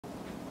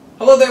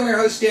Hello there, I'm your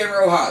host Dan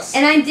Rojas.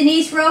 And I'm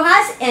Denise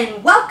Rojas,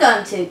 and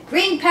welcome to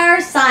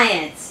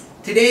GreenPowerScience.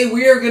 Today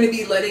we are going to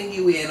be letting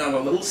you in on a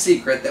little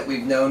secret that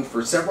we've known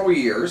for several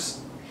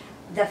years.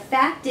 The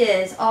fact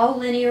is, all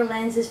linear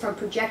lenses from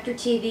projector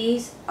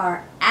TVs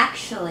are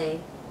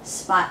actually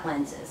spot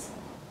lenses.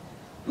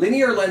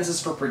 Linear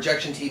lenses for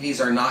projection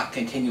TVs are not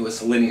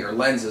continuous linear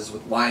lenses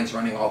with lines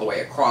running all the way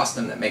across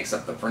them that makes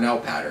up the Fresnel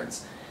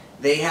patterns.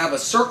 They have a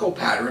circle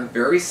pattern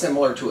very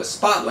similar to a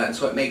spot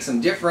lens. What makes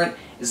them different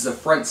is the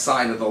front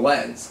side of the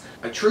lens.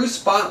 A true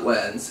spot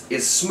lens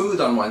is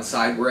smooth on one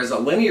side, whereas a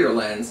linear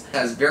lens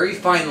has very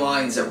fine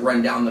lines that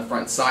run down the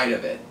front side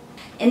of it.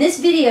 In this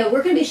video,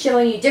 we're going to be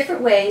showing you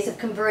different ways of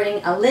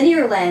converting a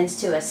linear lens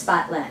to a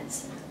spot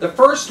lens. The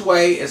first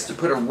way is to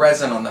put a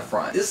resin on the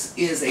front. This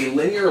is a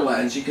linear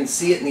lens. You can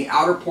see it in the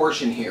outer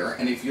portion here,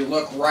 and if you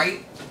look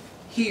right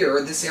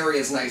here, this area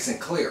is nice and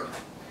clear.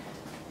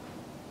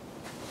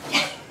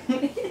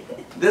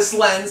 This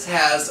lens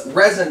has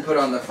resin put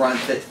on the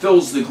front that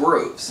fills the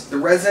grooves. The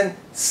resin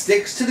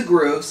sticks to the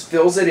grooves,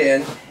 fills it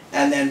in,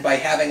 and then by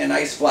having a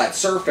nice flat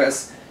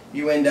surface,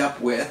 you end up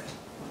with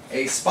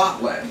a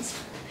spot lens.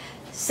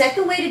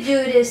 Second way to do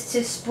it is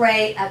to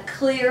spray a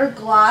clear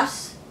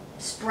gloss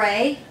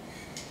spray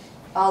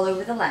all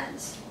over the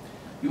lens.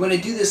 You want to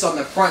do this on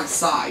the front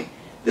side.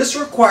 This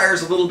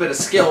requires a little bit of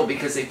skill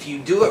because if you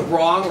do it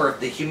wrong or if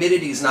the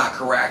humidity is not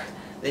correct,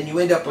 then you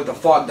end up with a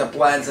fogged up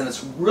lens, and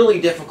it's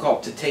really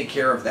difficult to take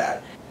care of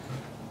that.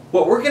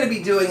 What we're going to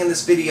be doing in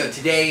this video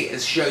today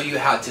is show you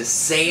how to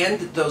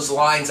sand those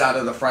lines out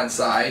of the front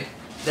side,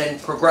 then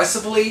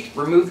progressively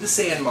remove the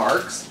sand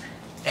marks,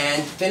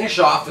 and finish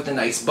off with a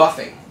nice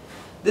buffing.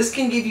 This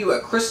can give you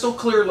a crystal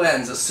clear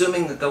lens,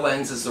 assuming that the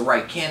lens is the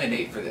right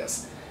candidate for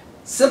this.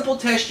 Simple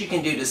test you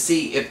can do to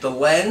see if the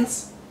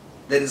lens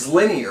that is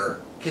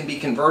linear can be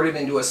converted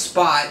into a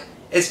spot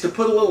is to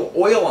put a little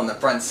oil on the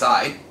front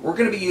side. We're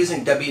going to be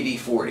using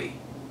WD-40.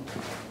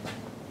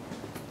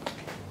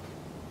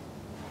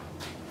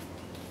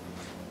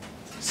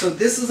 So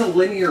this is a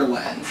linear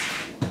lens,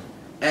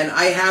 and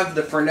I have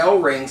the Fresnel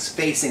rings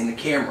facing the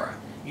camera.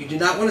 You do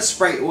not want to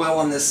spray oil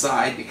on this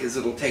side because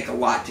it'll take a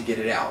lot to get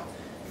it out.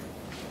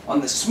 On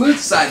the smooth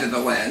side of the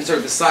lens, or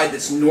the side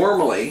that's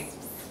normally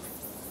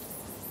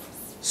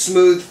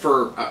smooth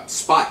for a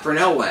spot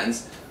Fresnel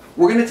lens,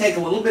 we're going to take a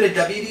little bit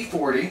of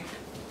WD-40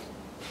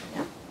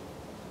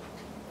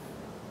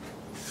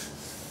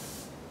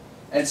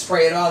 and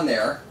spray it on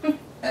there,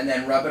 and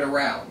then rub it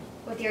around.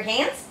 With your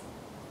hands?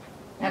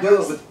 That Do it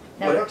works, with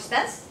that works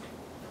best?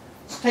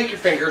 Just take your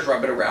fingers,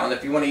 rub it around.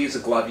 If you want to use a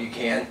glove, you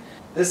can.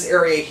 This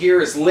area here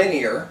is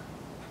linear,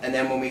 and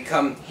then when we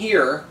come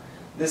here,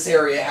 this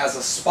area has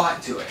a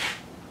spot to it.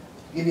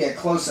 I'll give you a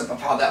close-up of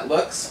how that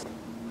looks.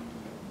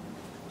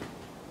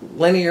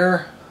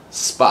 Linear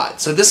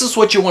spot. So this is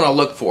what you want to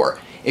look for.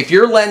 If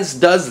your lens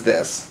does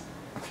this,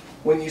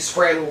 when you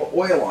spray a little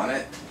oil on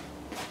it,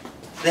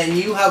 then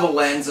you have a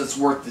lens that's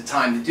worth the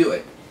time to do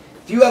it.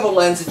 If you have a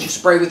lens that you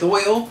spray with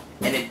oil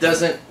and it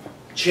doesn't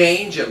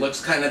change, it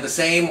looks kind of the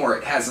same, or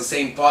it has the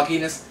same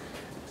fogginess,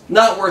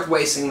 not worth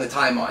wasting the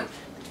time on.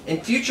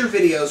 In future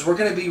videos, we're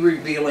going to be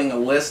revealing a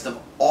list of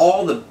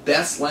all the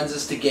best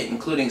lenses to get,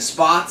 including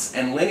spots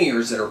and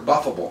linears that are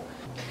buffable.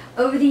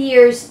 Over the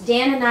years,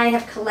 Dan and I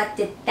have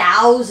collected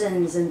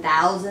thousands and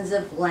thousands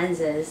of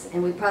lenses,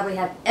 and we probably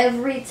have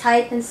every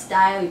type and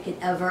style you could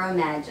ever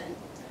imagine.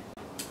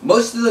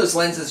 Most of those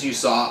lenses you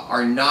saw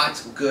are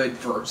not good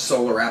for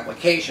solar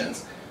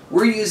applications.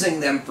 We're using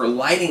them for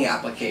lighting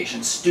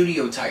applications,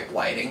 studio type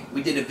lighting.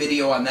 We did a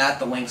video on that,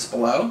 the link's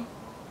below.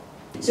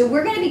 So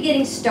we're going to be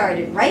getting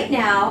started right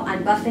now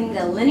on buffing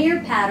the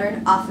linear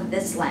pattern off of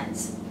this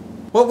lens.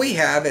 What we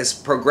have is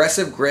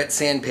progressive grit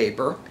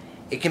sandpaper.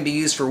 It can be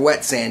used for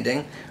wet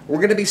sanding. We're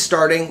going to be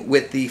starting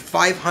with the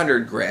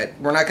 500 grit.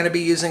 We're not going to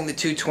be using the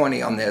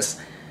 220 on this.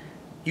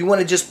 You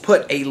want to just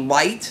put a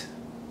light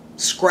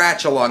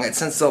scratch along it.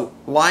 Since the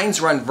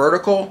lines run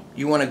vertical,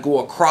 you want to go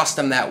across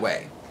them that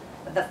way.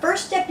 But the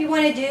first step you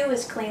want to do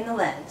is clean the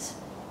lens.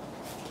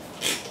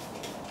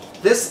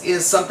 This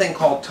is something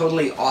called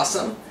Totally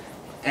Awesome,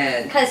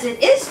 and because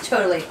it is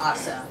totally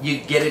awesome. You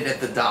get it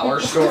at the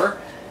dollar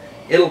store.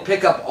 It'll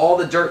pick up all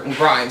the dirt and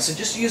grime, so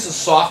just use a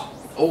soft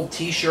old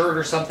t-shirt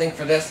or something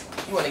for this.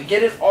 You want to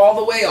get it all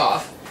the way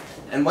off,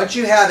 and once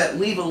you have it,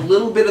 leave a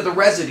little bit of the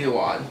residue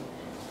on,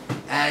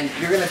 and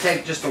you're going to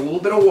take just a little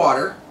bit of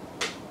water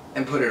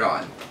and put it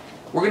on.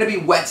 We're going to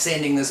be wet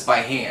sanding this by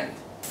hand.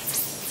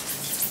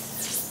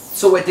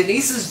 So what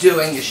Denise is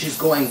doing is she's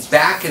going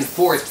back and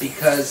forth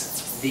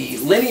because the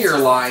linear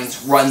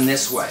lines run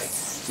this way.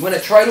 You want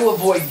to try to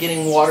avoid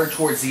getting water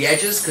towards the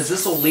edges because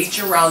this will leach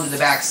around to the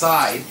back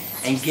side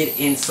and get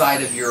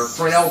inside of your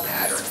Fresnel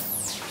pattern.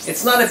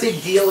 It's not a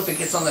big deal if it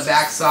gets on the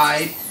back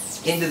side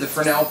into the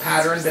Fresnel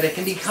pattern, but it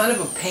can be kind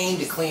of a pain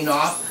to clean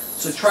off,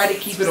 so try to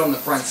keep it on the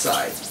front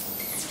side.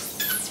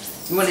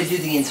 You want to do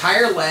the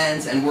entire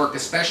lens and work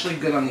especially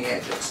good on the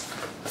edges.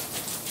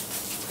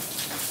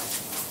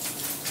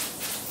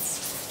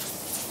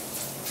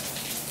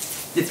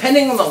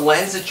 Depending on the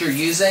lens that you're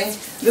using,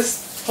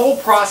 this whole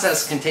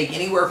process can take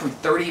anywhere from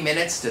 30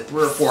 minutes to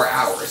 3 or 4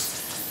 hours.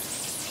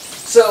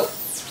 So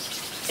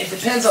it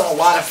depends on a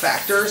lot of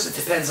factors. It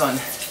depends on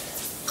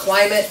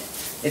climate.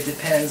 It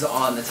depends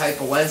on the type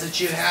of lens that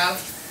you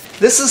have.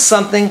 This is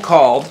something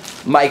called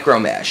micro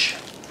mesh.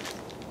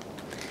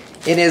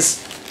 It is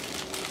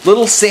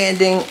little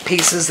sanding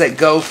pieces that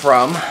go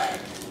from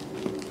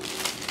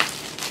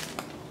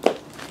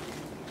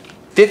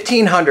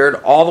 1,500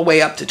 all the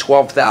way up to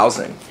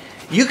 12,000.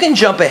 You can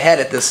jump ahead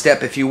at this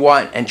step if you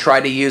want and try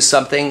to use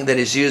something that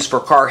is used for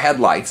car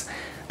headlights.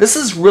 This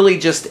is really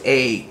just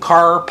a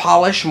car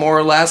polish, more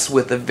or less,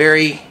 with a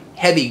very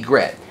heavy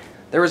grit.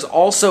 There is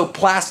also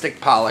plastic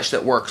polish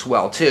that works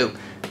well too.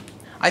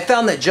 I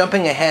found that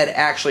jumping ahead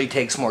actually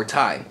takes more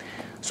time.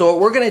 So what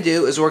we're going to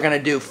do is we're going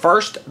to do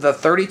first the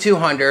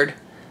 3,200,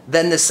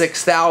 then the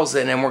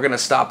 6,000, and we're going to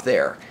stop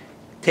there.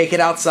 Take it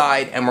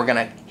outside and we're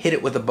going to hit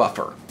it with a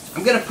buffer.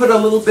 I'm going to put a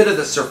little bit of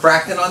the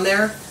surfactant on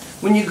there.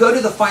 When you go to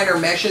the finer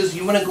meshes,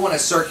 you want to go in a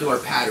circular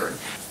pattern.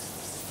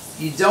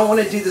 You don't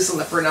want to do this on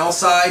the Fresnel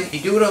side. You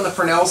do it on the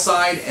Fresnel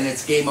side and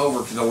it's game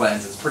over for the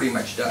lens. It's pretty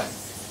much done.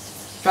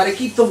 Try to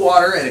keep the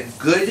water at a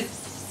good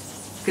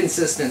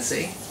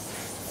consistency.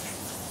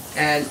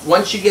 And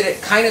once you get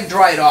it kind of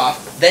dried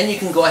off, then you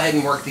can go ahead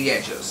and work the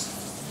edges.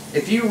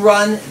 If you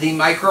run the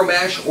micro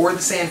mesh or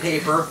the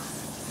sandpaper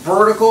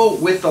vertical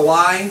with the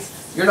lines,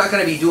 you're not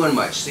going to be doing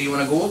much. So you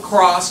want to go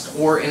across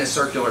or in a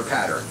circular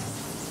pattern.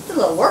 It's a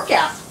little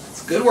workout.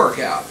 It's a good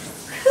workout.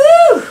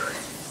 Whew.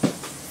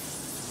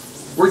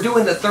 We're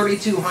doing the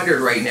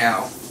 3,200 right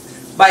now.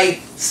 By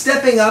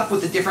stepping up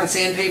with the different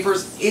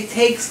sandpapers, it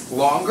takes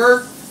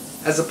longer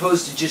as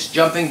opposed to just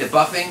jumping to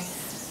buffing,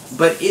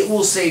 but it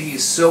will save you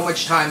so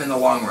much time in the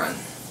long run.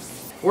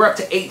 We're up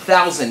to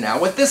 8,000 now.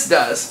 What this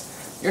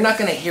does, you're not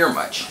going to hear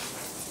much.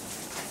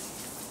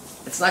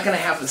 It's not going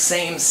to have the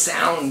same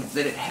sound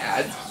that it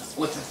had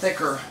with the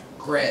thicker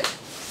grit.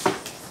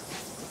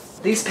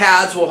 These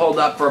pads will hold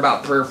up for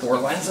about 3 or 4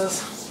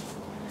 lenses.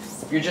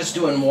 If you're just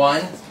doing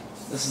one,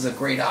 this is a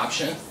great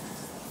option.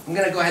 I'm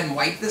going to go ahead and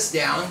wipe this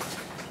down,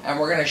 and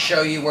we're going to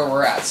show you where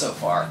we're at so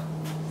far.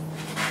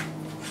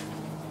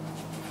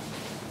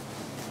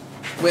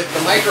 With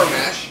the micro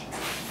mesh,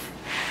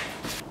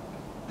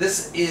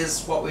 this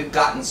is what we've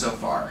gotten so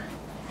far.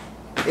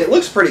 It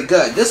looks pretty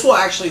good. This will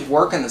actually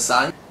work in the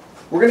sun.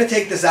 We're going to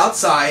take this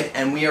outside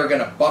and we are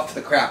going to buff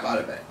the crap out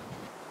of it.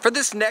 For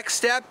this next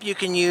step, you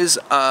can use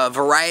a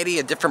variety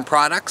of different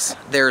products.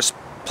 There's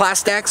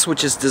Plastex,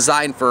 which is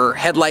designed for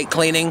headlight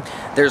cleaning.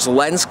 There's a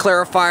lens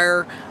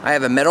clarifier. I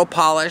have a metal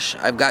polish.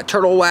 I've got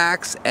turtle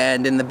wax,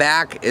 and in the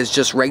back is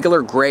just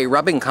regular gray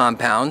rubbing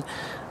compound.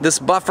 This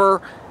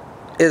buffer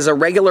is a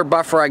regular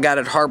buffer I got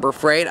at Harbor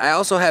Freight. I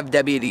also have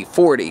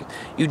WD-40.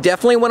 You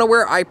definitely want to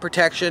wear eye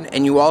protection,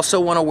 and you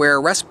also want to wear a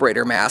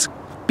respirator mask.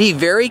 Be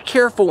very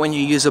careful when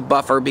you use a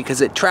buffer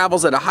because it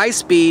travels at a high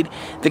speed.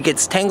 If it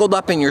gets tangled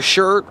up in your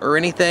shirt or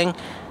anything,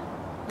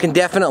 can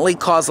definitely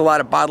cause a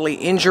lot of bodily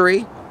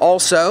injury.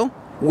 Also,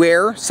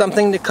 wear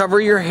something to cover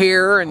your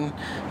hair and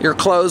your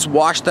clothes.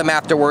 Wash them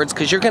afterwards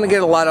because you're going to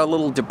get a lot of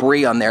little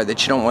debris on there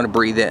that you don't want to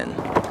breathe in.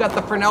 Got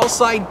the Fresnel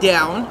side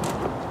down.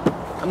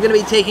 I'm going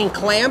to be taking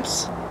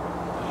clamps,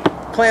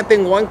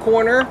 clamping one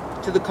corner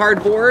to the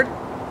cardboard,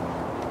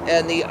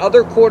 and the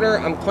other corner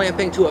I'm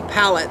clamping to a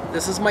pallet.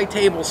 This is my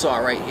table saw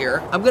right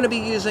here. I'm going to be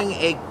using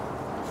a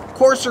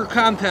coarser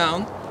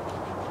compound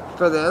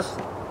for this.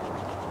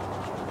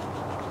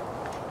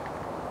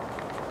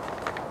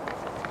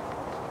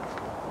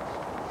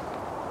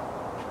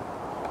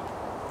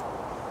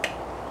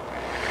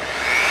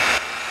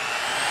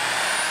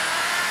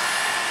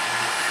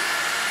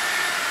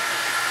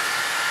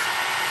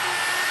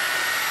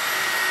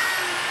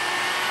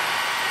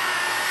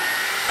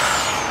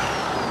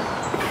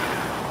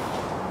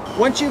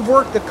 Once you've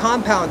worked the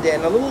compound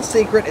in, a little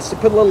secret is to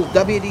put a little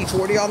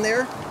WD-40 on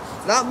there.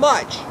 Not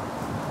much.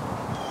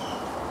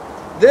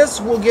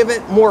 This will give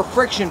it more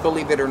friction,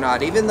 believe it or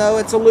not. Even though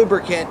it's a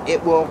lubricant,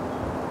 it will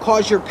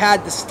cause your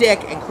pad to stick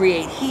and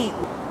create heat.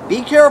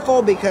 Be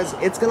careful because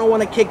it's going to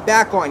want to kick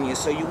back on you,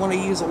 so you want to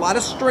use a lot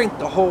of strength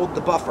to hold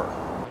the buffer.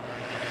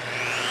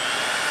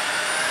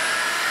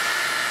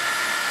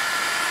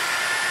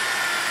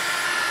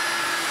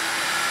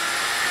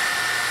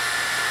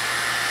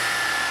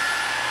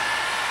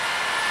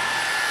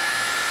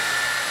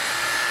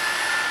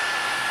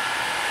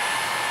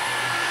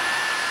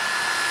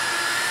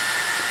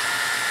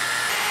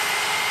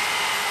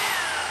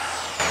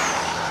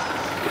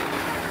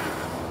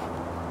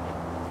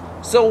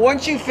 So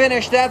once you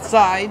finish that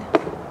side,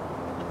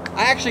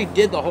 I actually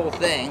did the whole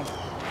thing.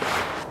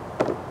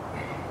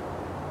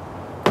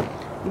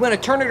 You want to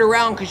turn it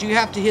around because you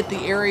have to hit the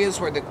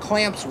areas where the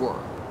clamps were.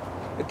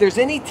 If there's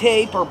any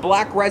tape or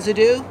black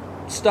residue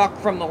stuck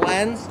from the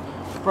lens,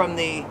 from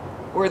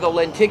where the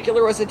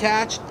lenticular was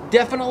attached,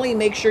 definitely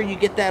make sure you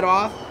get that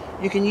off.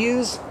 You can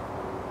use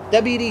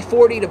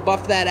WD-40 to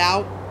buff that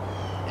out.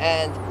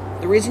 And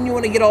the reason you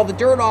want to get all the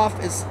dirt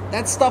off is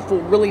that stuff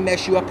will really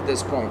mess you up at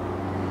this point.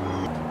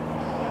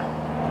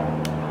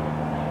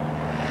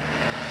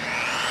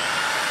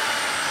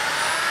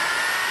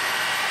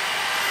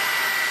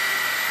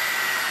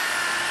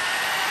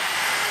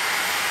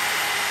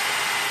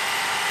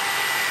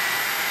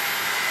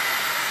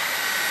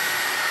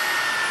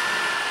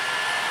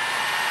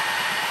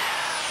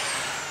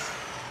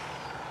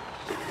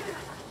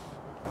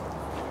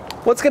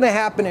 What's going to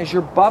happen is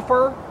your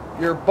buffer,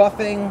 your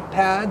buffing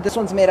pad, this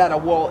one's made out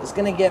of wool, is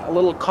going to get a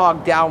little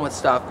cogged down with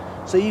stuff.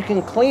 So you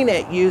can clean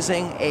it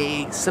using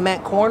a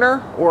cement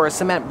corner or a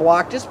cement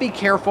block. Just be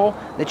careful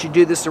that you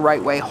do this the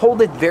right way.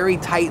 Hold it very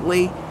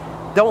tightly.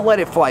 Don't let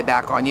it fly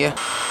back on you.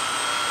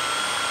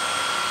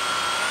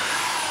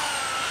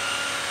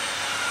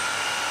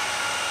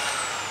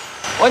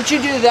 Once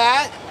you do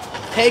that,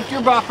 take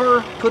your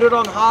buffer, put it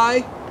on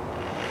high.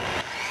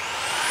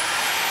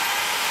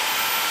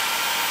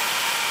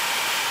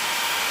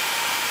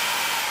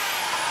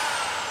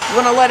 You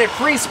want to let it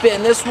free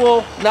spin. This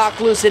will knock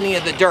loose any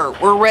of the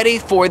dirt. We're ready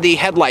for the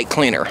headlight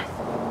cleaner.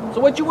 So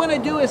what you want to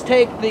do is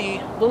take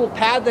the little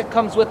pad that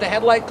comes with the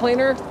headlight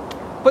cleaner,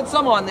 put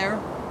some on there,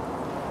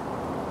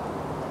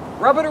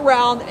 rub it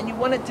around, and you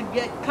want it to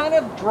get kind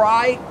of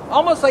dry,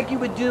 almost like you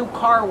would do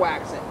car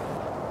waxing.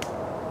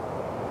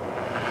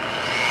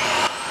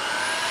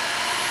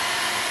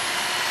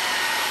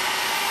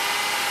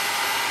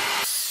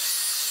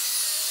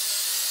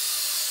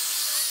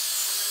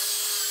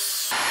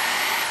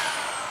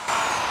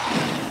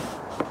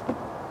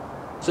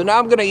 So now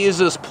I'm going to use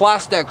this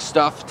plastic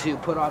stuff to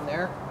put on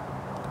there.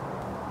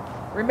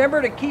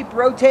 Remember to keep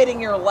rotating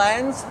your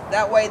lens,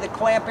 that way the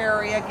clamp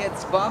area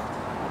gets buffed.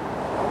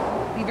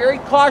 Be very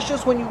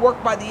cautious when you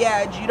work by the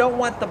edge. You don't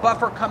want the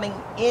buffer coming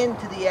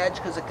into the edge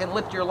because it can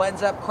lift your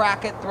lens up,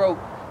 crack it, throw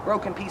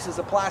broken pieces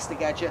of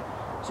plastic at you.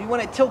 So you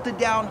want to tilt it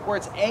down where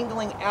it's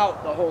angling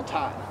out the whole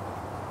time.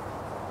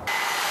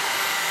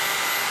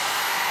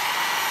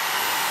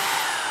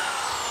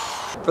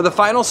 For the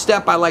final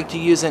step, I like to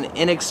use an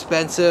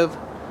inexpensive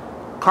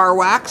car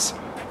wax.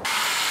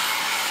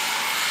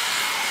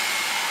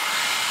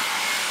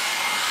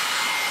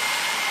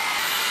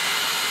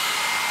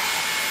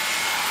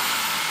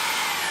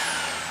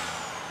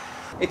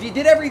 If you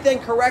did everything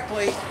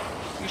correctly,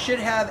 you should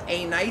have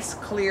a nice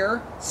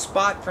clear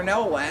SPOT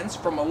Fresnel lens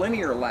from a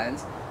linear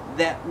lens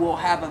that will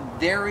have a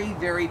very,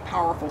 very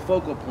powerful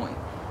focal point.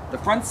 The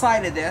front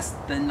side of this,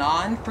 the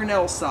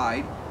non-Fresnel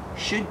side,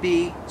 should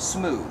be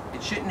smooth.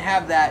 It shouldn't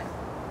have that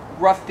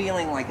rough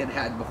feeling like it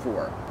had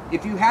before.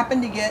 If you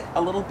happen to get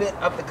a little bit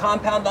of the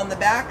compound on the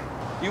back,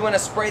 you want to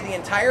spray the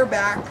entire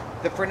back,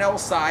 the Fresnel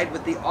side,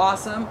 with the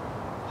awesome,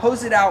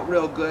 hose it out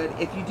real good.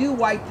 If you do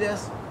wipe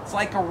this, it's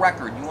like a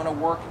record. You want to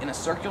work in a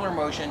circular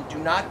motion. Do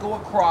not go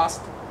across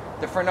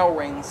the Fresnel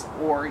rings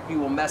or you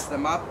will mess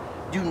them up.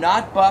 Do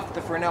not buff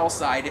the Fresnel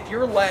side. If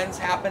your lens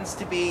happens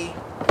to be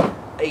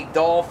a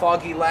dull,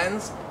 foggy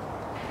lens,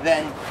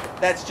 then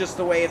that's just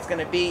the way it's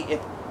going to be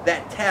if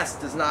that test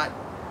does not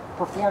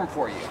perform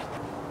for you.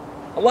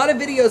 A lot of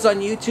videos on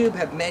YouTube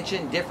have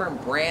mentioned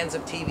different brands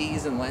of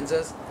TVs and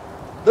lenses.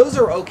 Those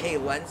are okay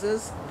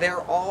lenses.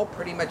 They're all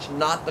pretty much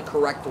not the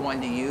correct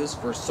one to use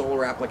for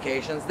solar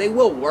applications. They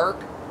will work,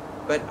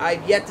 but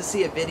I've yet to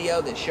see a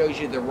video that shows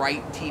you the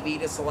right TV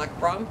to select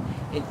from.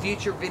 In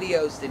future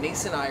videos,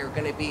 Denise and I are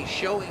going to be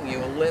showing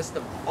you a list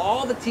of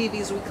all the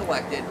TVs we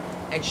collected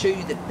and show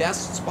you the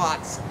best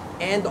spots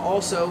and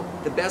also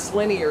the best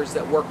linears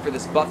that work for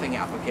this buffing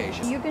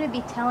application. You're going to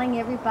be telling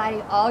everybody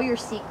all your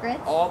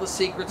secrets? All the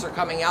secrets are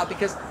coming out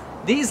because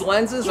these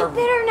lenses are... You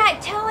better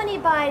not tell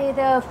anybody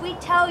though. If we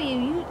tell you,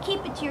 you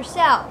keep it to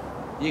yourself.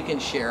 You can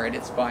share it,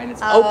 it's fine.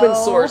 It's open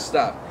source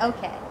stuff.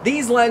 Okay.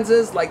 These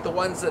lenses, like the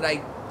one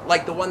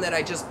that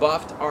I just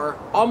buffed, are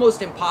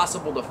almost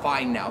impossible to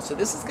find now. So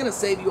this is going to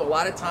save you a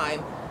lot of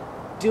time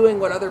doing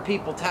what other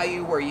people tell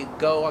you, where you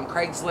go on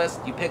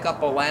Craigslist, you pick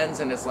up a lens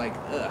and it's like,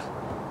 ugh.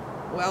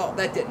 Well,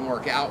 that didn't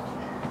work out.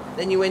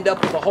 Then you end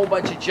up with a whole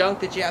bunch of junk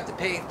that you have to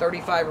pay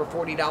 $35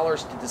 or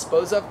 $40 to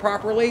dispose of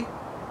properly.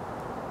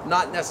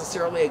 Not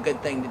necessarily a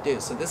good thing to do.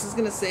 So this is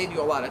going to save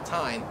you a lot of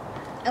time.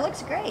 It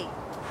looks great.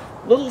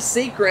 Little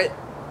secret,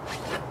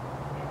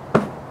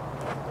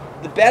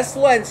 the best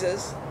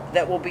lenses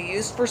that will be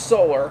used for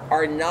solar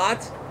are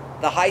not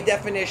the high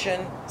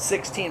definition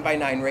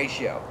 16:9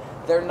 ratio.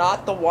 They're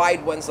not the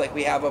wide ones like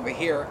we have over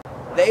here.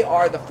 They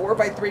are the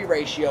 4:3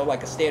 ratio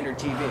like a standard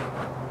TV.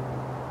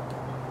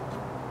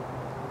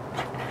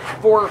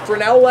 For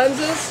Fresnel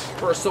lenses,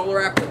 for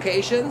solar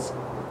applications,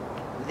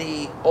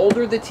 the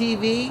older the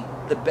TV,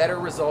 the better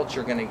results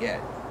you're going to get.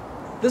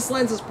 This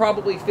lens is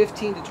probably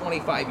 15 to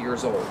 25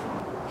 years old.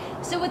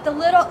 So with the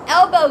little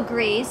elbow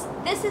grease,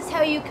 this is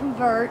how you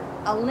convert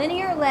a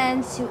linear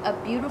lens to a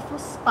beautiful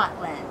spot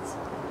lens.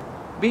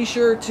 Be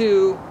sure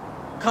to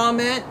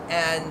comment,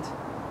 and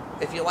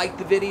if you like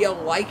the video,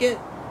 like it.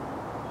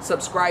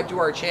 Subscribe to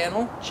our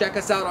channel. Check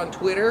us out on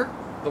Twitter.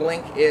 The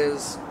link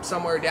is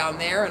somewhere down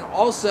there. And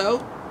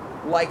also,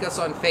 like us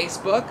on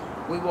Facebook.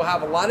 We will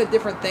have a lot of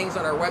different things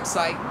on our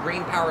website,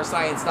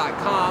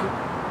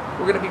 GreenPowerScience.com.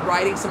 We're going to be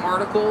writing some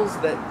articles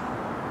that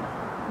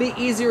be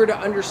easier to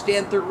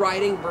understand through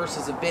writing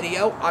versus a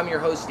video. I'm your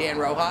host, Dan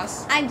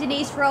Rojas. I'm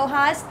Denise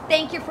Rojas.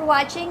 Thank you for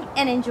watching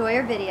and enjoy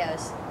our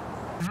videos.